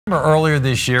Remember earlier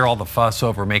this year, all the fuss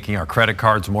over making our credit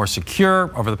cards more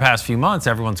secure. Over the past few months,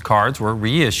 everyone's cards were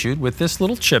reissued with this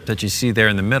little chip that you see there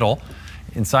in the middle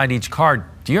inside each card.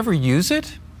 Do you ever use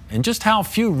it? And just how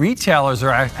few retailers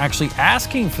are actually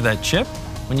asking for that chip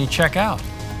when you check out.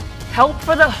 Help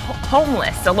for the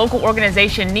Homeless. A local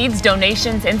organization needs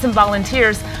donations and some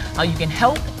volunteers. How you can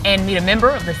help and meet a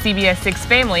member of the CBS 6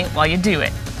 family while you do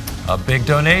it. A big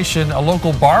donation, a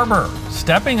local barber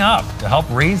stepping up to help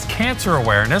raise cancer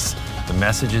awareness, the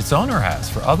message its owner has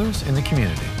for others in the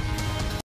community.